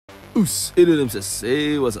Oops, Impz.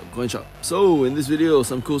 Hey, what's up? Konnichiwa. So, in this video,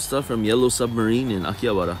 some cool stuff from Yellow Submarine in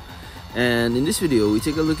Akihabara. And in this video, we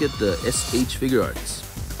take a look at the S.H.Figuarts,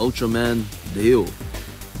 Ultraman Leo.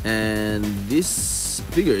 And this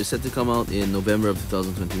figure is set to come out in November of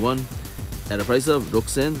 2021 at a price of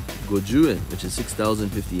 6,050 yen, which is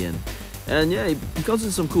 6,050 yen. And yeah, it comes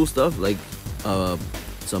with some cool stuff like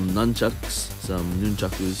some nunchucks, some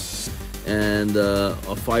nunchakus, and a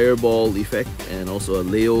fireball effect, and also a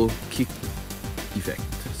Leo kick effect.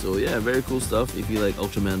 So yeah, very cool stuff if you like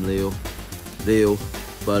Ultraman Leo.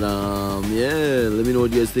 But yeah, let me know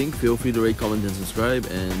what you guys think. Feel free to rate, comment, and subscribe,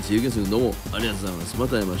 and see you again soon. どうもありがとうございます。ま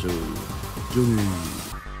た会いましょう。じゃあねー。